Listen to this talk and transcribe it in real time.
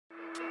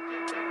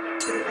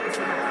To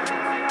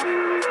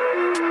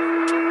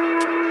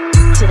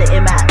the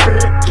MI,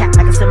 cat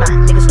like a semi.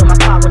 Niggas know my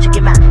car, won't you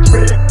get mine?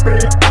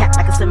 Cat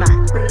like a semi.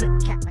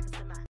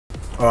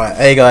 Alright,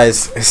 hey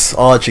guys, it's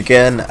Arj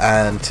again,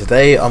 and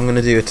today I'm going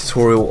to do a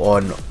tutorial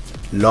on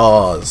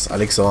Lars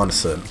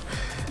Alexanderson.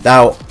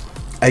 Now,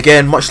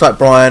 again, much like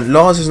Brian,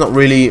 Lars is not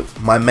really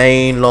my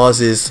main.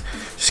 Lars is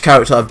just a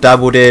character I've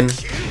dabbled in,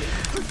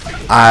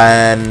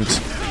 and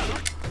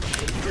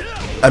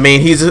I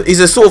mean, he's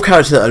a sort of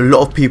character that a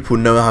lot of people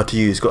know how to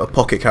use. He's got a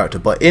pocket character,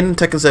 but in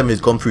Tekken 7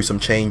 he's gone through some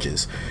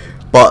changes.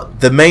 But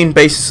the main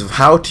basis of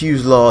how to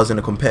use Lars in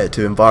a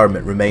competitive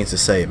environment remains the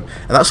same,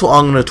 and that's what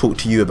I'm going to talk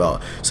to you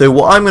about. So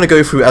what I'm going to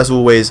go through, as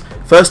always,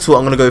 first of all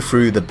I'm going to go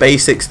through the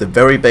basics, the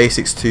very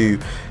basics to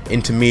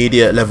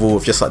intermediate level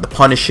of just like the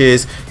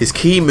punishes, his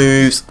key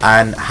moves,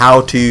 and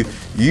how to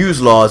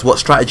use Lars, what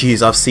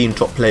strategies I've seen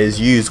top players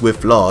use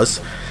with Lars.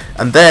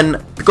 And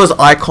then, because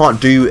I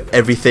can't do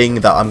everything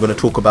that I'm going to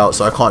talk about,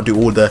 so I can't do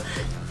all the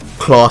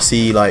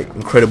classy, like,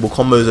 incredible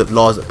combos of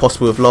Lars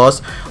possible with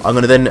Lars, I'm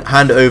going to then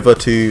hand it over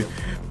to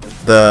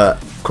the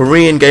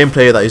Korean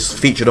gameplay that is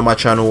featured on my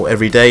channel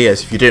every day.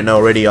 As if you didn't know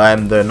already, I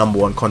am the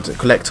 #1 content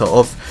collector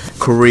of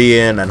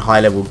Korean and high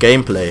level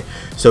gameplay.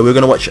 So we're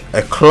going to watch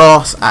a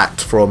class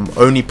act from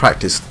Only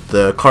Practice,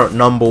 the current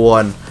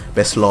 #1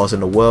 best Lars in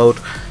the world,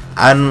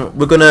 and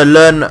we're going to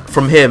learn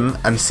from him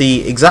and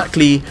see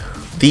exactly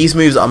these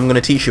moves that I'm going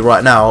to teach you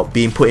right now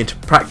being put into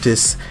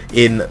practice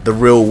in the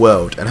real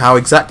world, and how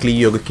exactly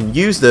you can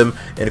use them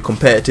in a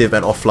competitive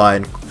and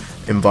offline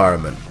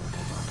environment.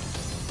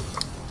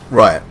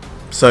 Right,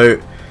 so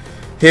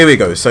here we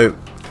go. So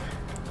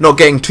not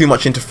getting too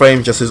much into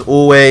frames, just as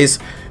always,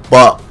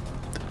 but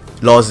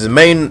Lars'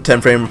 main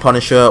 10 frame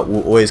punisher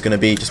will always going to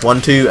be just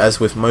 1-2 as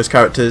with most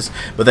characters,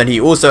 but then he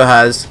also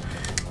has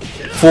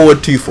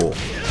forward 2-4,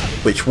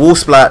 which wall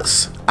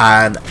splats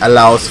and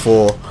allows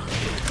for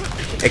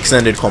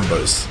extended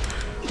combos.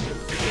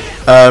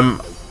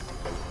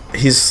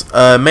 His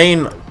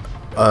main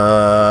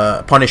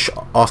punish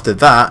after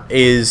that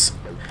is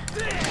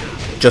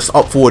just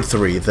up forward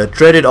 3, the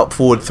dreaded up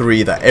forward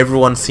 3 that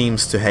everyone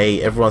seems to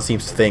hate, everyone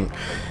seems to think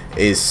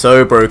is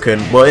so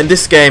broken. Well, in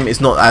this game it's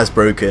not as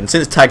broken.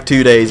 Since Tag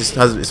 2 days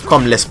it's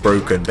become less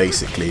broken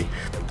basically.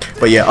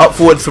 But yeah, up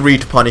forward 3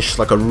 to punish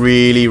like a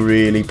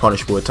really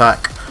punishable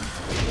attack.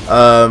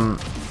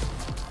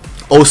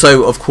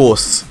 Also, of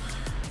course,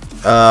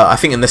 I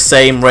think in the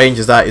same range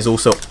as that is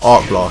also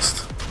Arc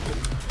Blast.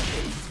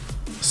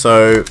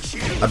 So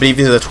I believe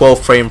this is a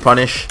 12 frame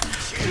punish.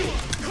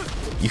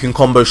 You can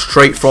combo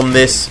straight from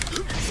this.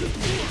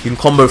 You can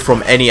combo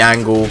from any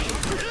angle.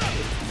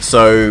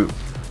 So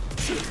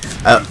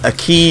a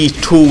key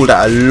tool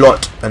that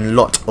a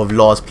lot of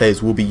Lars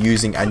players will be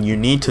using, and you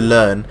need to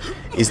learn,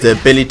 is the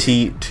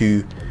ability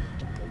to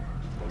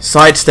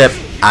sidestep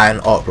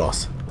and Arc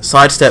Blast.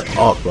 Sidestep,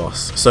 Arc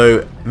Blast.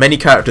 So many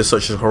characters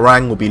such as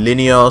Harang will be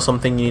linear or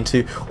something you need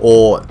to,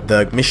 or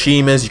the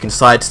Mishimas you can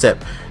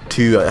sidestep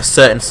to a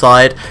certain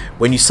side.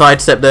 When you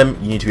sidestep them,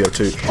 you need to be able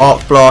to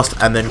Arc Blast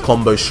and then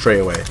combo straight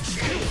away.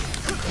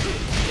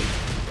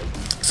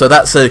 So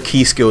that's a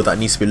key skill that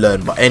needs to be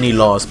learned by any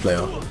Lars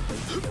player.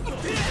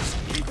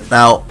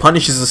 Now,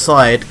 punishes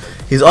aside,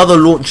 his other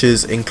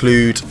launches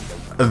include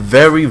a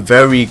very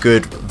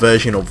good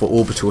version of the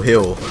Orbital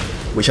Heal,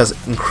 which has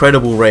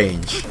incredible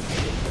range.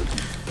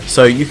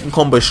 So you can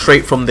combo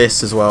straight from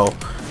this as well,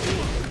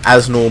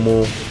 as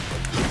normal.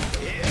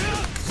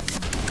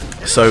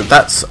 So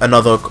that's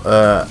another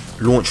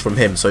launch from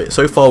him.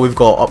 So far we've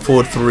got up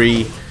forward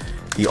 3,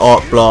 the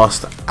Arc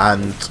Blast,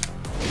 and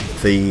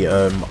the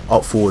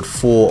up forward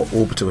 4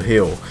 Orbital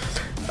Heal.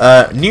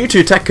 New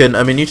to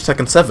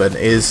Tekken 7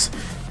 is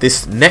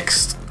this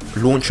next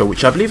launcher,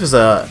 which I believe is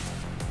a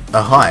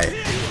high.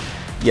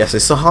 Yes,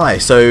 it's a high.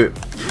 So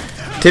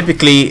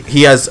typically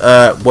he has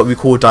what we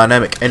call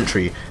dynamic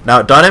entry.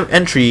 Now dynamic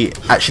entry,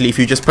 actually, if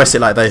you just press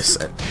it like this,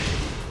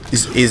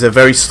 is a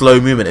very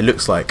slow movement, it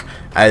looks like,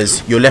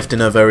 as you're left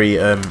in a very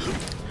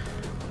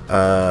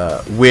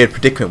weird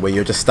predicament where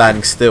you're just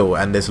standing still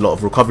and there's a lot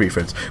of recovery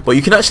frames. But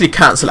you can actually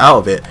cancel out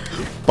of it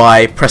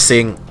by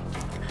pressing.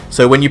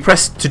 So when you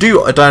press to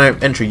do a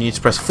dynamic entry, you need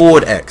to press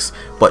forward X,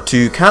 but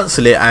to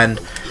cancel it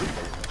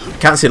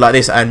like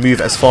this and move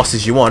as fast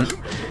as you want,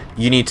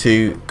 you need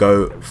to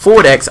go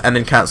forward X and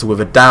then cancel with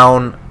a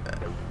down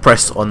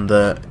press on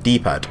the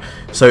D-pad.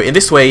 So in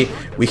this way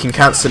we can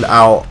cancel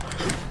out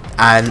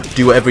and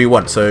do whatever you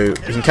want. So you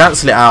can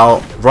cancel it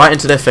out right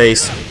into their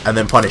face and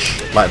then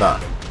punish like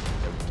that.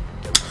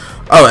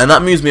 Oh, and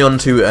that moves me on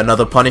to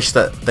another punish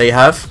that they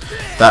have,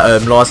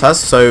 that Lars has.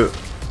 So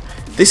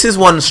this is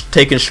one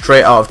taken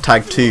straight out of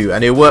Tag 2,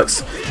 and it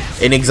works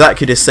in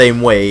exactly the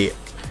same way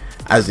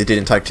as it did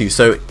in Tag 2.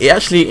 So it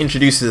actually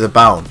introduces a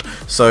bound.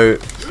 So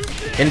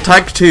in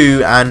Tag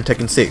 2 and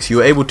Tekken 6, you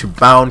were able to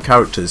bound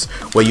characters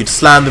where you'd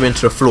slam them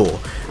into the floor,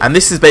 and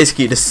this is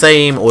basically the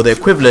same or the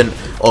equivalent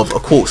of a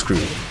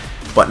corkscrew.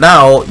 But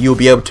now you'll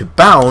be able to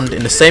bound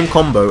in the same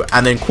combo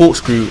and then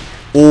corkscrew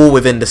all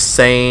within the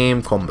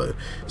same combo.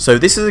 So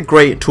this is a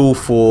great tool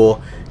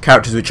for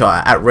characters which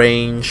are at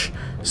range.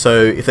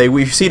 So if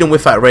you see them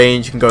whiff at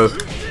range, you can go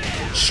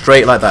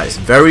straight like that. It's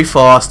very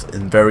fast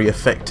and very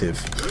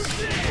effective.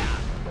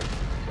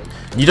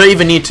 You don't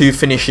even need to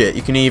finish it.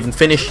 You can even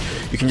finish.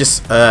 You can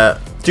just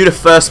do the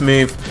first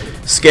move,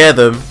 scare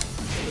them,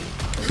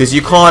 because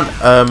you can't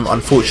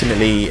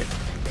unfortunately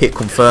hit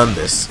confirm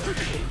this.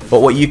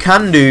 But what you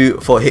can do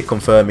for hit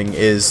confirming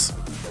is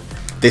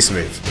this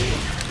move.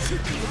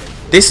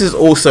 This is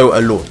also a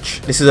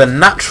launch. This is a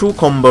natural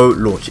combo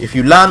launch. If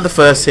you land the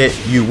first hit,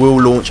 you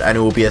will launch and it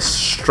will be a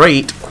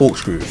straight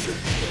corkscrew.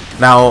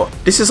 Now,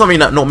 this is something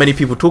that not many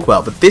people talk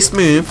about, but this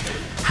move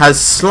has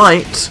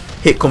slight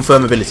hit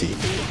confirmability.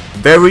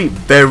 Very,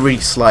 very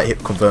slight hit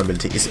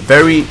confirmability. It's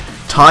very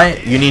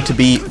tight. You need to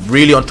be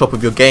really on top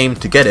of your game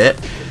to get it.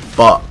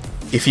 But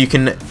if you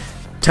can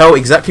tell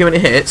exactly when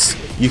it hits,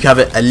 you can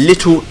have a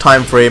little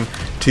time frame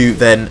to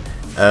then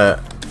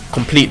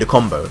complete the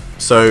combo.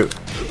 So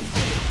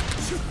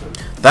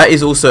that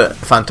is also a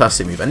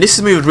fantastic move. And this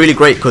move is really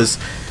great because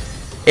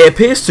it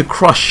appears to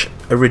crush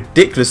a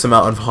ridiculous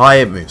amount of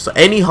high moves. So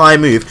any high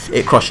move,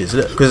 it crushes.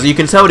 Because you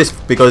can tell this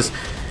because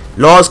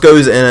Lars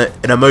goes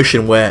in a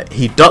motion where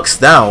he ducks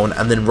down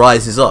and then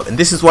rises up. And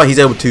this is why he's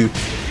able to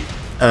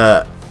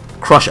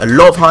crush a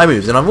lot of high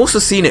moves. And I've also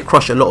seen it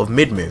crush a lot of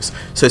mid moves.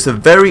 So it's a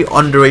very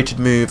underrated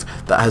move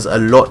that has a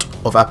lot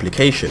of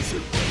application.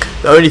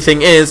 The only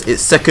thing is,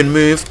 its second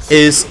move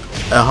is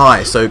a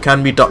high, so it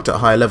can be ducked at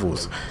higher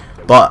levels.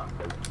 But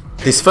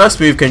this first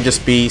move can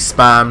just be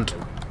spammed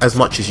as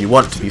much as you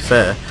want, to be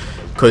fair,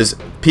 because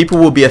people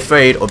will be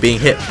afraid of being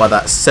hit by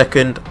that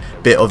second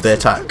bit of the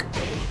attack.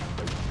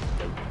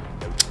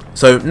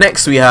 So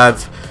next we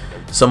have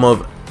some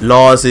of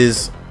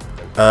Lars's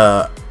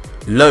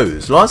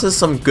lows. Lars has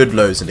some good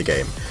lows in the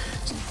game.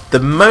 The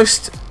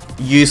most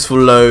useful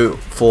low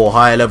for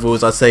higher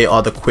levels, I'd say,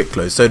 are the quick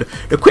lows. So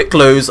the quick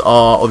lows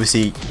are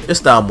obviously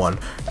just down one,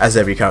 as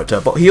every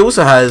character, but he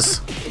also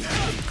has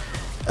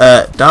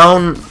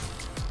down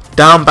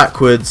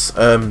backwards,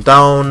 down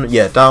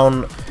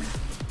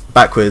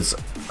backwards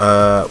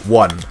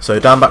 1. So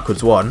down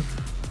backwards 1,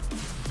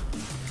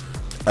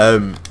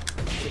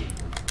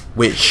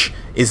 which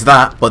is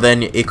that, but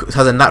then it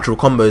has a natural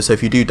combo. So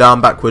if you do down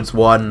backwards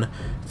 1,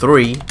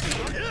 3,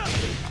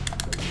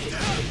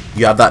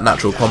 you have that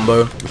natural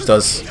combo, which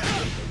does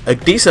a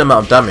decent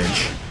amount of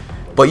damage.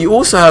 But you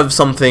also have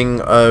something,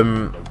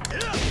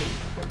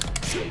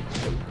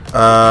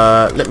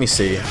 let me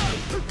see,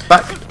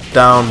 back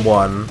down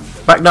 1,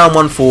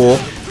 4,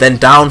 then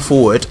down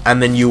forward,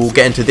 and then you will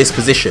get into this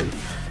position.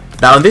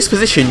 Now in this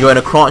position, you're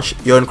in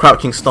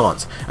crouching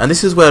stance, and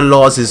this is where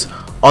Lars's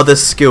other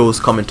skills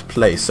come into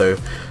play. So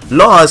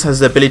Lars has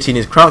the ability in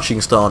his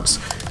crouching stance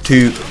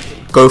to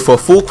go for a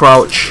full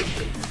crouch,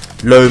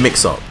 low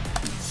mix up.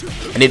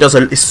 And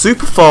it's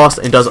super fast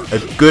and does a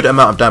good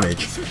amount of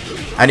damage,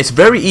 and it's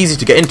very easy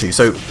to get into.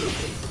 So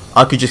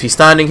I could just be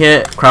standing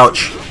here,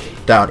 crouch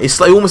down. It's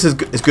like almost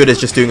as good as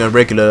just doing a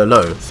regular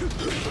low.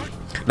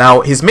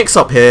 Now his mix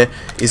up here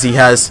is he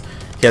has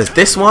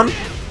this one,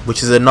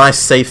 which is a nice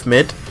safe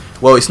mid.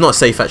 Well, it's not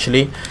safe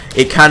actually.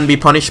 It can be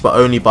punished, but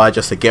only by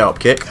just a get up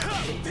kick.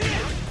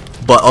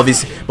 But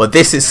obviously,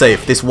 this is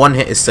safe. This one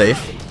hit is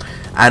safe,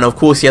 and of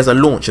course he has a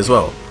launch as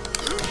well.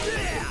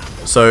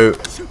 So.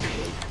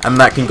 And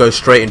that can go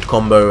straight into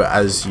combo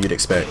as you'd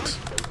expect.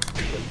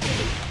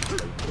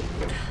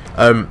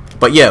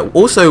 But yeah,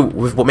 also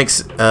with what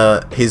makes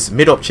his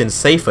mid option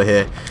safer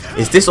here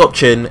is this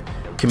option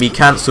can be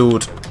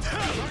cancelled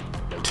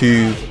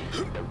to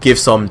give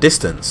some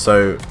distance.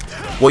 So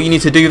what you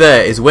need to do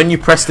there is when you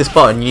press this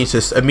button, you need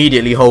to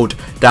immediately hold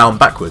down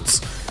backwards.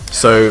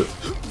 So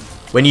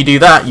when you do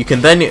that,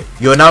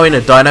 you're now in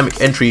a dynamic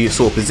entry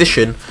sort of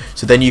position,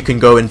 so then you can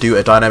go and do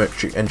a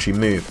dynamic entry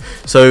move.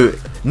 So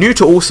new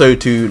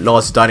to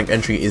Lars' dynamic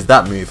entry is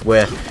that move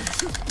where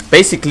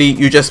basically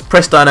you just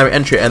press dynamic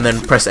entry and then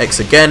press X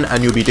again,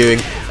 and you'll be doing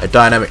a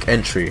dynamic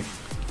entry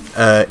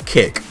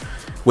kick,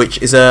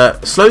 which is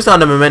slows down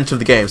the momentum of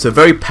the game. It's a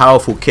very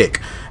powerful kick,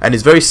 and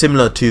is very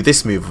similar to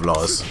this move of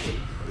Lars,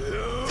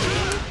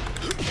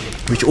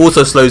 which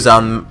also slows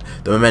down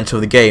the momentum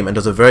of the game and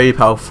does a very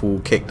powerful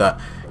kick that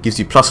gives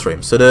you plus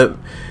frames. So the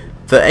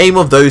aim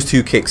of those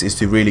two kicks is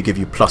to really give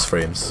you plus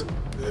frames.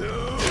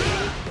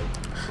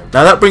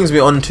 Now that brings me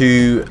on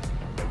to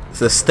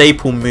the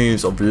staple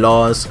moves of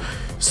Lars.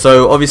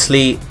 So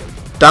obviously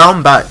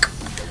down back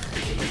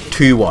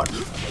 2-1.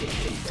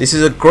 This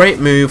is a great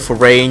move for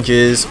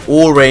ranges,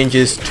 all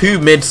ranges, 2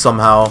 mid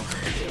somehow.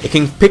 It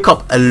can pick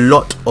up a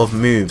lot of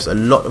moves, a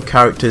lot of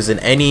characters in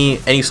any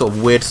sort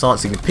of weird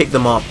stance. You can pick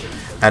them up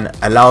and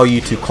allow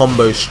you to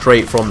combo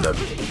straight from them.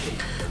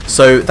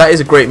 So that is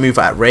a great move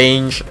at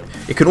range.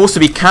 It can also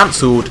be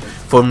cancelled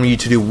from you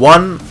to do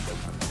one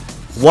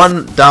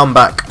down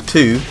back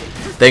 2,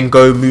 then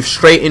go move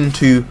straight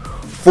into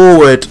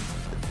forward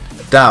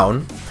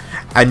down,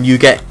 and you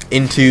get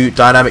into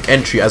dynamic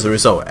entry as a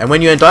result. And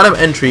when you're in dynamic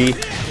entry,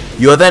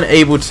 you are then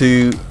able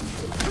to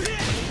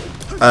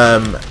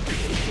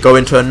go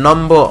into a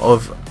number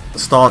of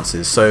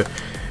stances. So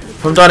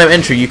from dynamic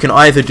entry you can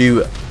either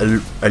do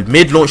a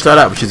mid launch like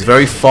that, which is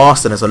very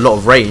fast and has a lot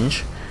of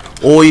range,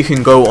 or you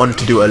can go on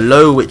to do a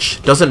low,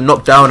 which doesn't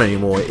knock down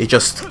anymore, it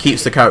just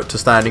keeps the character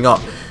standing up,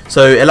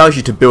 so it allows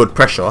you to build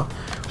pressure.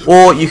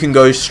 Or you can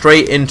go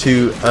straight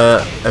into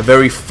a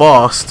very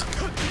fast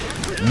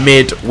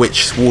mid,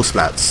 which wall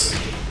splats.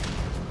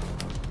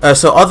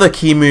 So other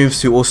key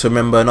moves to also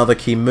remember, another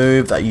key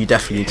move that you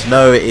definitely need to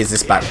know is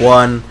this back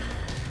one.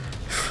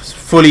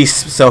 Fully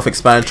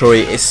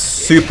self-explanatory, it's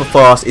super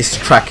fast, it's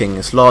tracking,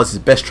 it's Lars'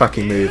 best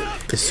tracking move,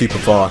 it's super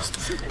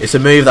fast. It's a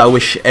move that I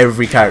wish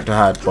every character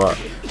had, but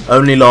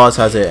only Lars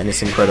has it and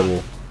it's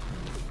incredible.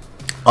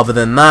 Other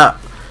than that,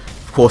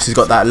 of course he's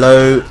got that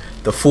low,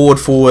 the forward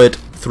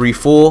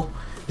 3-4.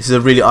 This is a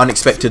really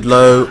unexpected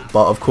low,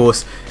 but of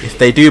course if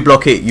they do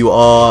block it you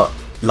are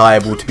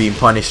liable to being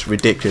punished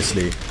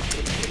ridiculously.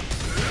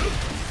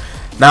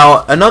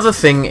 Now another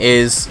thing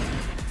is,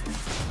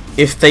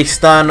 if they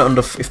stand on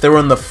if they're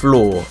on the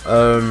floor,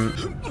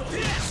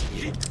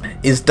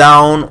 is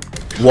down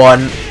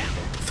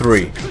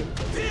 1-3.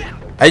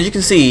 As you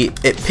can see,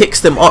 it picks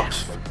them up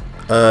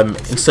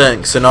in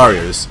certain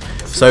scenarios.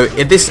 So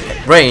in this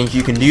range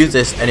you can use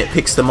this and it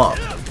picks them up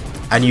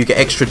and you get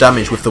extra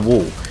damage with the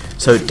wall.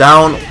 So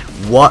down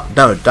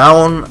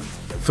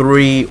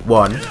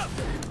 3-1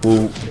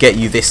 will get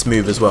you this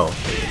move as well.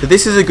 So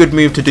this is a good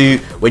move to do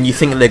when you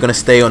think they're going to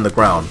stay on the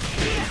ground.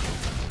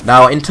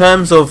 Now in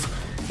terms of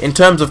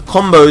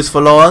combos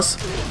for Lars,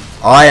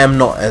 I am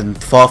not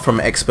far from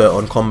an expert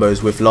on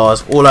combos with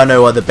Lars. All I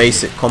know are the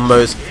basic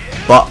combos,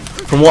 but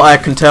from what I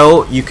can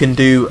tell you can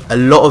do a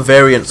lot of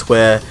variants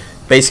where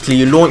basically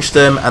you launch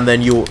them and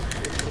then you'll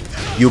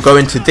go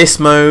into this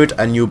mode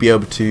and you'll be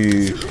able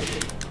to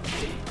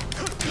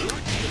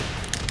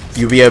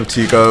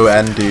go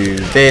and do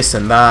this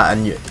and that,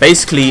 and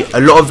basically a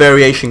lot of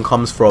variation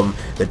comes from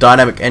the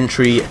dynamic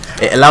entry.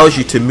 It allows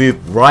you to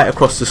move right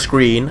across the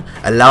screen,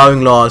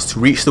 allowing Lars to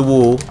reach the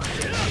wall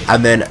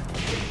and then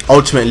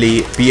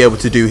ultimately be able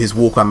to do his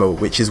wall combo,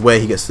 which is where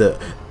he gets the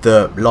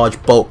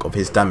large bulk of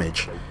his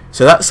damage.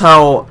 So that's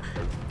how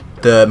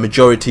the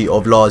majority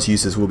of Lars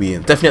users will be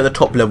in. Definitely at the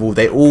top level,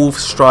 they all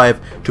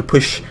strive to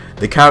push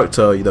the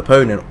character, the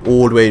opponent,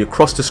 all the way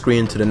across the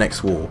screen to the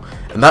next wall,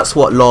 and that's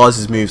what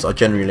Lars' moves are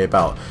generally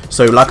about.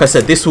 So like I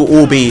said, this will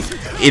all be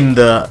in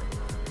the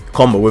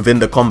combo, within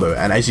the combo,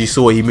 and as you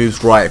saw he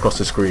moves right across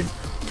the screen.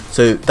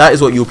 So that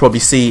is what you'll probably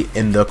see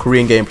in the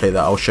Korean gameplay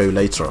that I'll show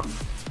later.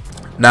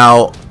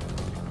 Now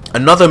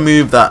another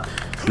move that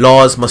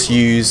Lars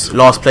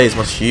players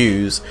must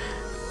use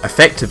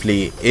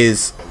effectively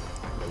is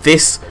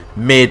this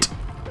mid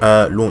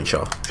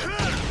launcher.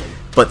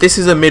 But this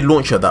is a mid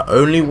launcher that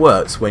only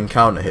works when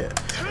counter hit.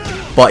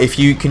 But if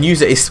you can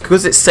use it, it's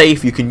because it's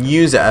safe, you can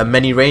use it at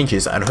many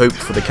ranges and hope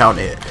for the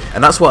counter hit.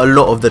 And that's what a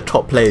lot of the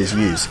top players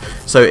use.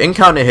 So in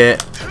counter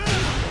hit,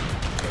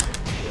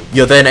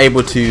 you're then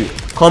able to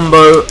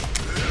combo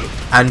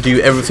and do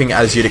everything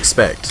as you'd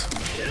expect.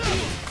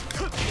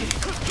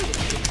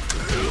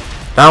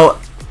 Now,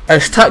 a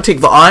tactic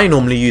that I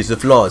normally use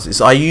with Lars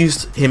is I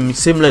used him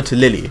similar to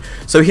Lily.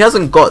 So he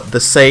hasn't got the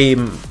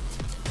same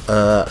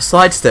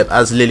sidestep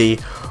as Lily,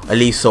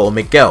 Elisa or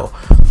Miguel,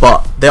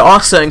 but there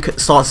are certain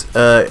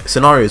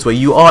scenarios where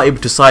you are able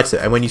to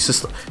sidestep, and when you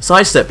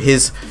sidestep,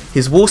 his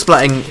wall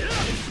splatting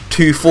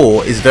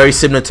 2-4 is very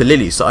similar to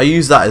Lily, so I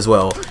use that as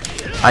well.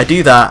 I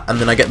do that and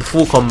then I get the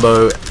full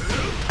combo,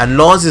 and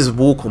Lars'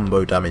 wall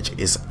combo damage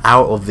is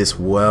out of this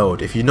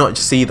world. If you not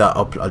see that,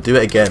 I'll do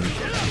it again.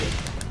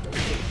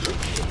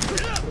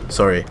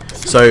 Sorry.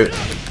 So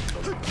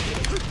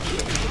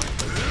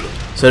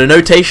the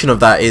notation of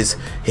that is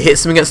he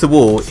hits him against the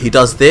wall, he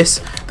does this,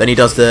 then he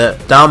does the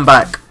down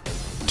back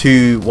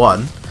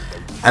 2-1,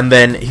 and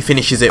then he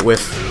finishes it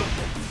with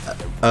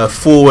a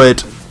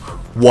forward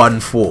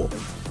 1-4.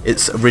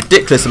 It's a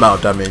ridiculous amount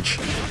of damage,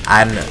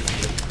 and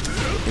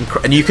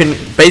you can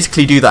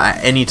basically do that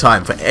at any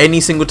time. For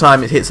any single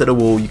time it hits at the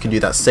wall, you can do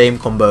that same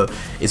combo.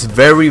 It's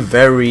very,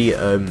 very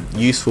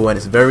useful, and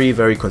it's very,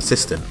 very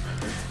consistent.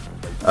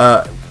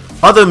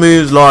 Other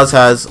moves Lars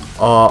has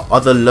are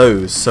other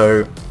lows.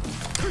 So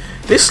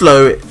this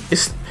low,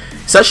 it's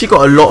actually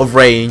got a lot of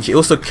range. It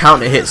also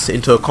counter hits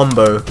into a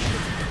combo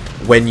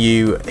when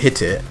you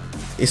hit it.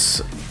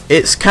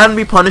 It can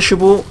be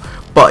punishable,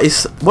 but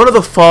it's one of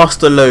the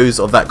faster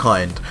lows of that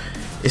kind.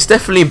 It's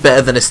definitely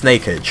better than a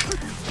snake edge.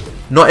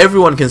 Not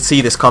everyone can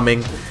see this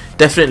coming.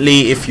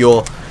 Definitely if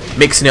you're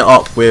mixing it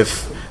up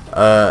with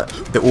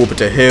the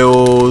orbiter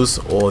hills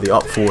or the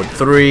up forward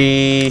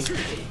 3,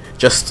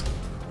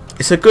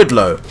 it's a good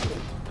low.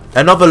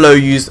 Another low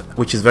used,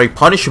 which is very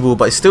punishable,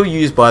 but it's still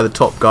used by the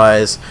top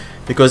guys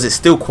because it's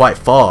still quite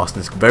fast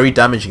and it's very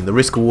damaging. The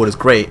risk reward is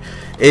great.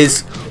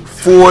 Is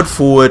forward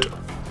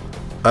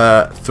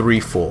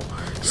 3-4.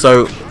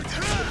 So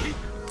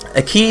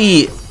a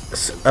key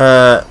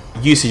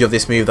usage of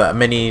this move that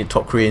many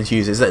top Koreans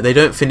use is that they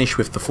don't finish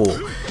with the 4.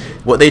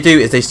 What they do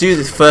is they do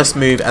this first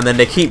move and then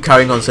they keep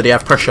carrying on, so they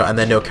have pressure, and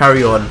then they'll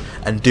carry on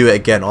and do it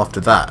again after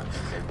that.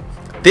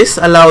 This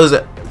allows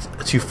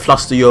to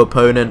fluster your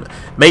opponent,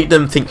 make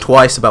them think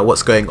twice about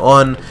what's going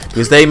on,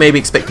 because they may be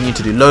expecting you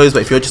to do lows,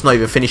 but if you're just not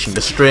even finishing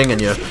the string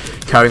and you're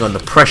carrying on the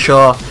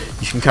pressure,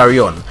 you can carry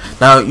on.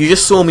 Now, you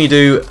just saw me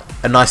do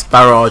a nice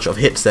barrage of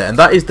hits there, and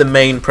that is the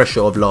main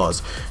pressure of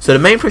Lars. So the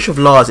main pressure of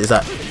Lars is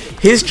that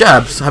his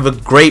jabs have a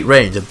great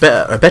range, a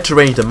better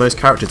range than most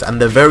characters, and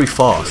they're very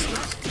fast.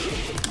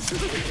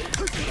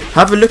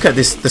 Have a look at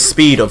this, the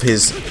speed of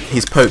his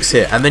pokes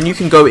here, and then you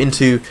can go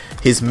into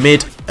his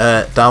mid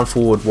down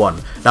forward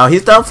one. Now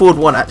his down forward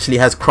one actually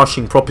has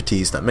crushing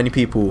properties that many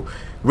people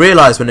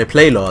realize when they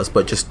play Lars,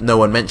 but just no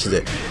one mentions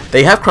it.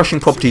 They have crushing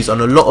properties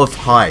on a lot of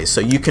highs, so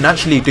you can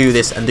actually do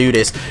this, and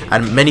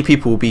many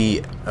people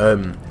will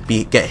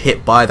get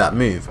hit by that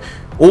move.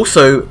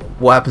 Also,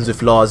 what happens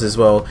with Lars as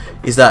well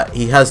is that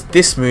he has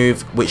this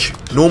move, which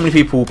normally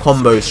people will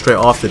combo straight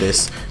after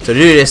this. So they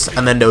do this,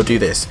 and then they'll do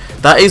this.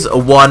 That is a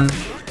 1-4.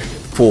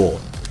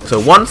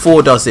 So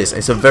 1-4 does this.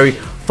 It's a very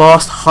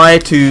fast high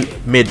to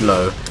mid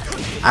low,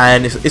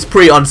 and it's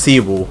pretty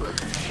unseeable.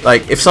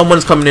 Like, if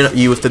someone's coming in at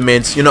you with the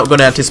mids, you're not going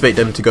to anticipate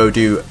them to go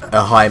do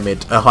a high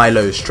mid, a high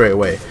low straight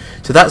away.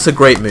 So that's a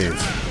great move.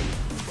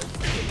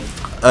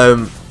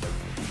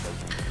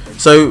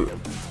 So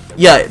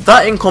yeah,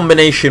 that in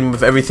combination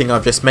with everything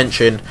I've just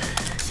mentioned,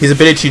 his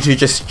ability to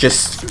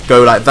just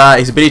go like that,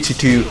 his ability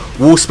to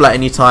wall splat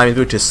anytime, his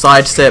ability to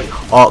sidestep,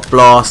 arc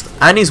blast,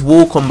 and his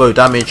wall combo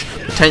damage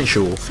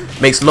potential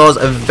makes Lars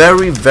a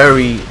very,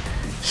 very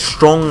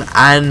strong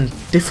and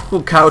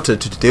difficult character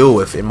to deal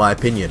with, in my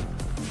opinion.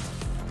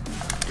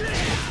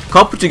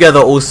 Coupled together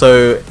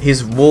also,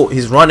 his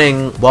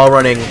running while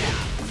running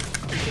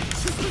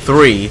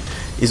 3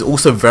 is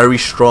also very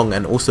strong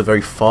and also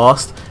very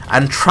fast,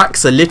 and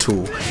tracks a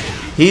little.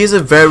 He is a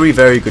very,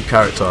 very good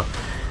character,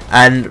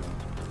 and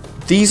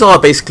these are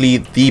basically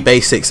the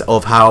basics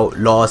of how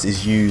Lars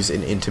is used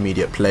in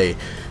intermediate play.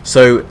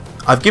 So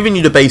I've given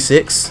you the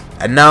basics,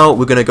 and now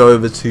we're going to go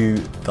over to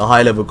the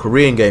high level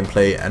Korean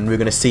gameplay, and we're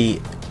going to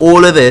see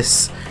all of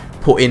this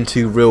put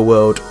into real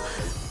world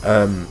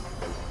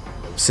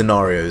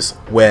scenarios,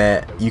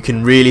 where you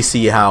can really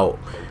see how,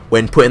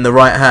 when put in the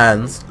right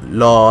hands,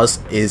 Lars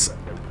is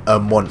a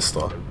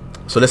monster.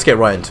 So let's get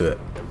right into it.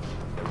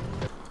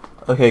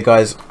 Okay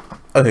guys,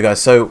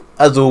 so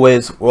as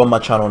always, we're on my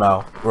channel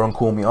now. We're on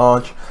Call Me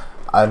Arj,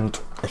 and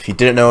if you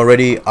didn't know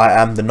already, I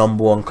am the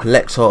 #1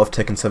 collector of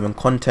Tekken 7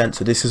 content.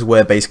 So this is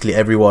where basically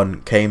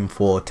everyone came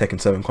for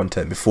Tekken 7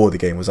 content before the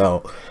game was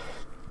out,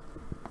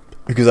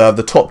 because I have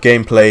the top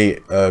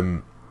gameplay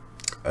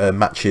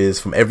matches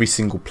from every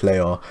single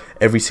player,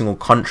 every single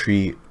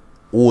country,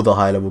 all the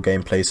high level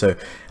gameplay. So,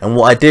 and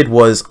what I did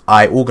was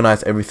I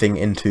organized everything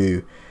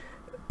into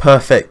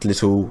perfect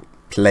little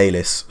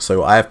playlists.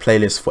 So I have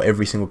playlists for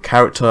every single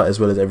character as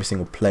well as every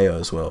single player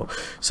as well.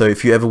 So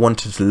if you ever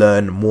wanted to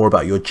learn more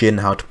about your Jin,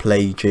 how to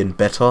play Jin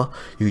better,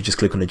 you can just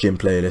click on the Jin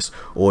playlist,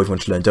 or if you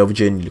want to learn Devil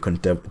Jin, you look on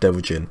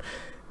Devil Jin.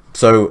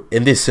 So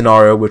in this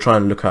scenario, we're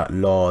trying to look at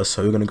Lars.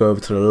 So we're going to go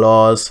over to the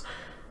Lars.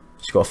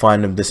 You got to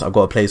find them. I've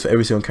got a playlist for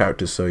every single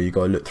character, so you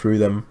got to look through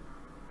them.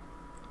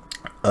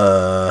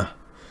 Lars,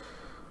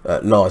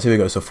 here we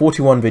go. So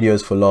 41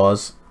 videos for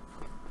Lars.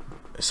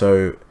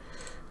 So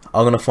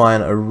I'm gonna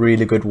find a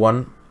really good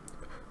one.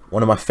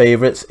 One of my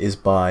favorites is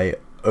by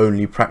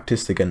Only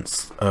Practiced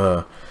against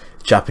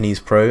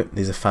Japanese Pro.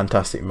 This is a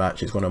fantastic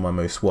match. It's one of my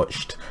most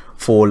watched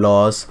for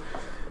Lars.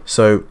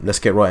 So let's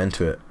get right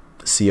into it.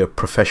 See a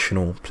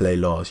professional play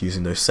Lars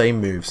using those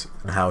same moves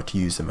and how to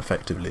use them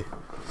effectively.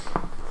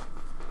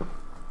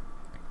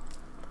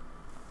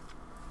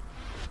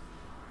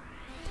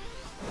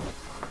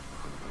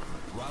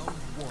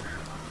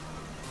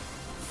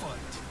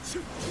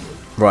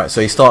 Right,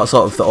 so he starts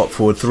off with the up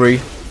forward 3,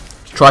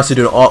 tries to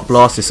do an arc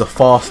blast. It's a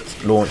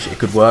fast launch, it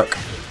could work.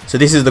 So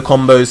this is the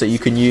combos that you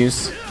can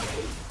use.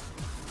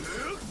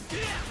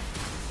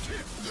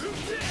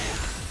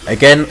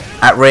 Again,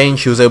 at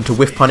range, he was able to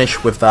whiff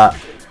punish with that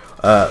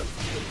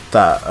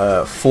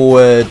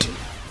forward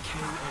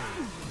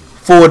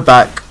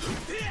back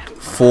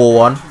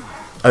 4-1,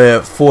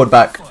 forward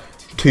back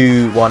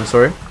 2-1,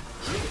 sorry.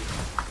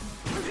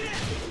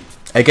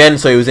 Again,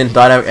 so he was in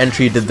dynamic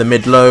entry, did the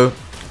mid low,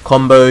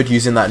 comboed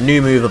using that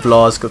new move of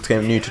Lars, got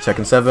new to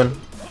Tekken 7.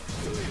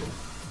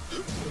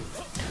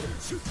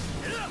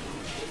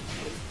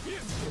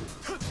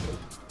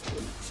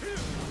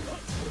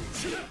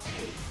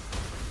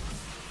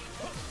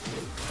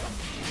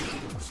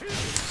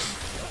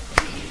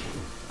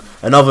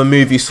 Another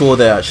move you saw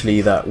there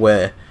actually, that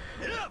where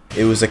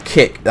it was a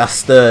kick,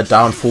 that's the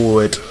down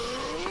forward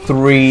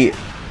 3-4.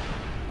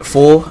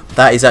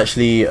 That is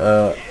actually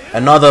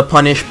another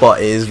punish,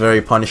 but it is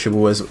very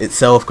punishable as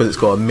itself because it's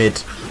got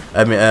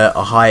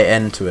a high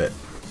end to it.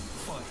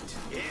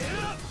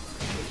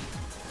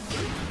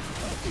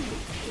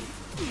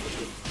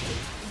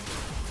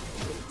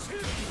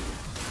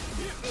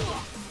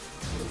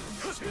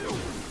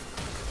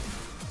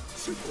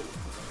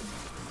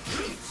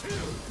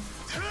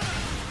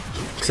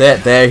 So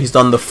there he's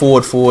done the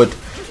forward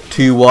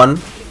 2-1,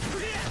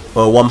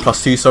 or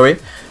 1+2, sorry.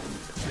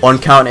 On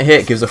counter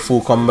hit gives a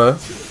full combo.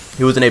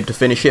 He wasn't able to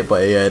finish it,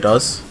 but yeah, it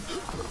does.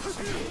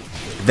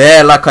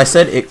 There, like I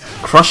said, it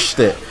crushed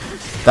it.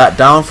 That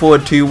down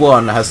forward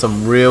 2-1 has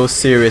some real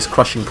serious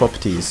crushing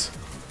properties.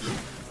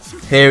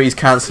 Here he's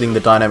cancelling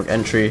the dynamic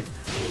entry.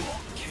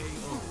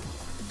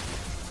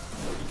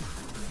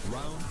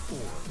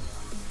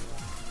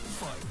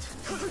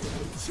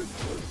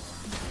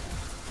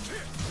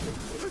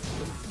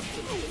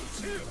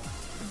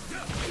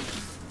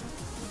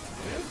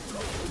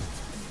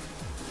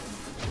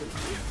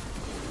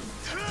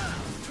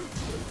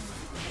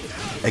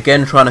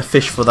 Again, trying to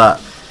fish for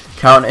that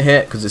counter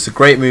hit because it's a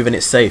great move and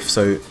it's safe,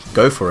 so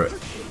go for it.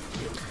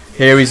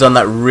 Here he's on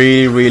that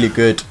really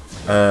good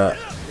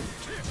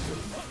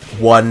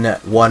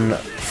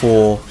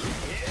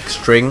 1-1-4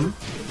 string,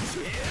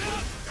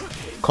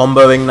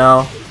 comboing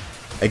now.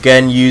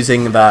 Again,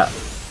 using that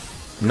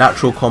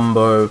natural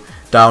combo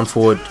down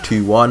forward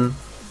 2-1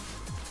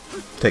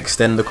 to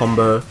extend the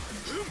combo.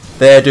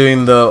 They're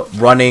doing the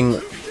running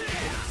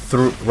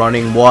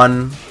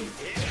one.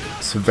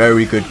 It's a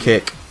very good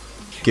kick.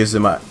 Gives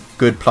them a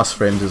good plus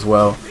frames as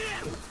well.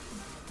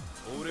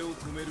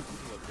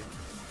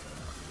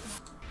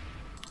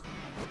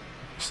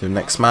 So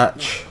next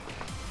match.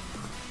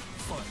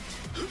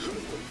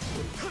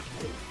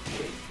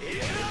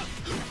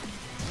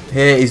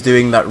 Here he's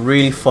doing that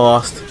really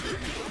fast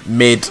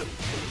mid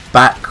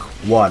back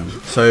one.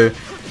 So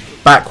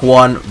back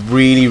one,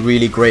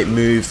 really great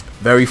move.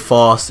 Very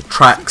fast,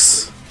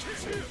 tracks.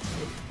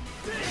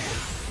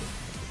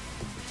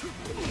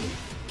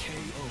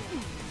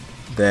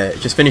 There,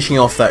 just finishing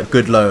off that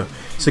good low.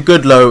 It's a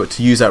good low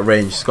to use that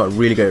range. It's got a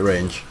really great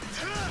range.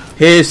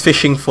 Here's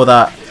fishing for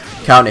that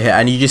counter hit,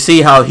 and you just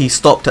see how he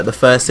stopped at the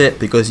first hit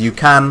because you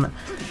can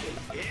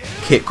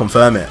hit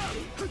confirm it.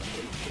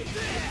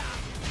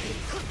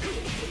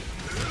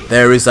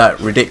 There is that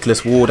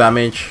ridiculous wall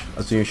damage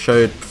as we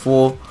showed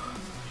before.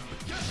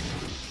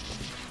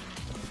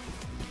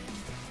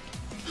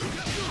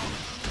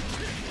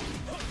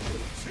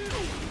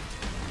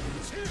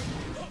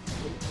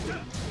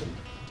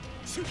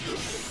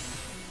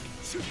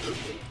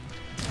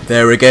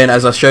 There again,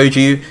 as I showed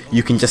you,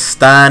 you can just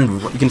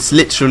stand, you can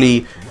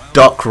literally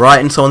duck right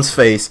in someone's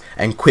face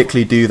and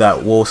quickly do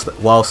that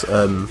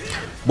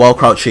while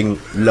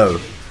crouching low.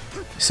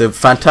 It's a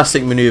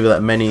fantastic maneuver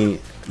that many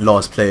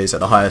Lars players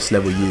at the highest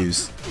level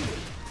use.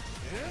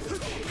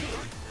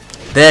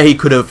 There he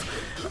could have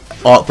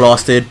arc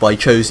blasted, but he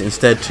chose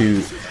instead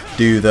to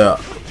do the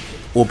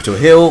orbital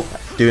heal,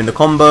 doing the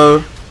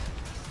combo.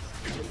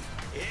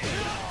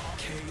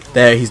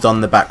 There he's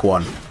done the back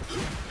one.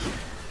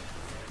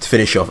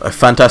 Finish off a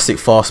fantastic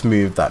fast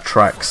move that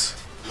tracks.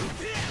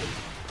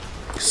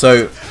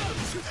 So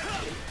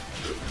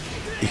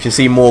you can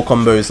see more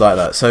combos like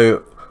that.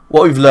 So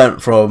what we've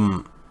learned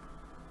from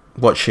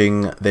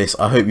watching this,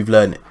 I hope you've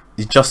learned,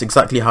 is just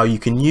exactly how you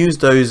can use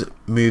those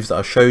moves that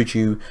I showed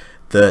you,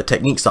 the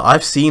techniques that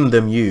I've seen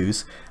them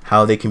use,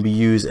 how they can be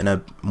used in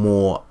a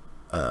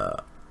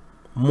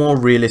more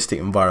realistic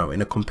environment,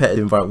 in a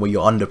competitive environment where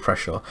you're under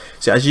pressure.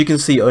 So as you can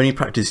see, Only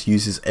Practice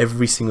uses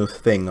every single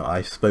thing that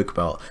I spoke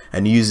about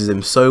and uses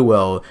them so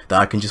well that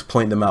I can just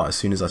point them out as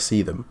soon as I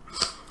see them.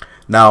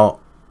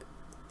 Now,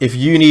 if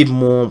you need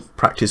more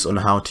practice on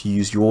how to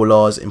use your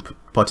Lars in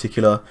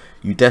particular,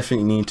 you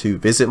definitely need to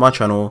visit my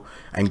channel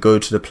and go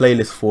to the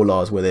playlist for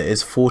Lars, where there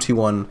is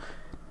 41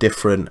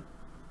 different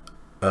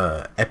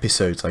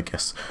episodes, I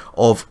guess,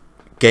 of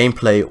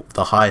gameplay of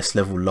the highest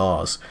level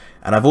Lars.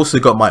 And I've also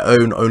got my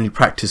own Only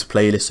Practice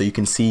playlist, so you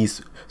can see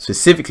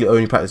specifically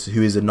Only Practice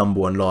who is the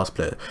 #1 Lars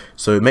player.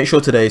 So make sure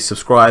today,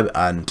 subscribe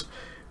and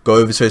go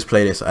over to his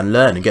playlist and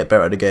learn and get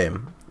better at the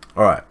game.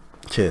 Alright,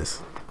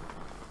 cheers.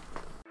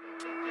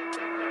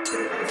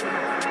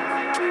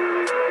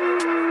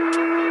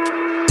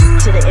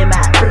 To the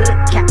MI,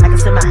 cat like a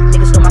semi.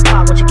 Niggas know my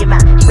power, won't you get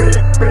mine?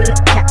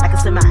 Cat like a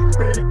semi.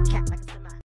 Cat like a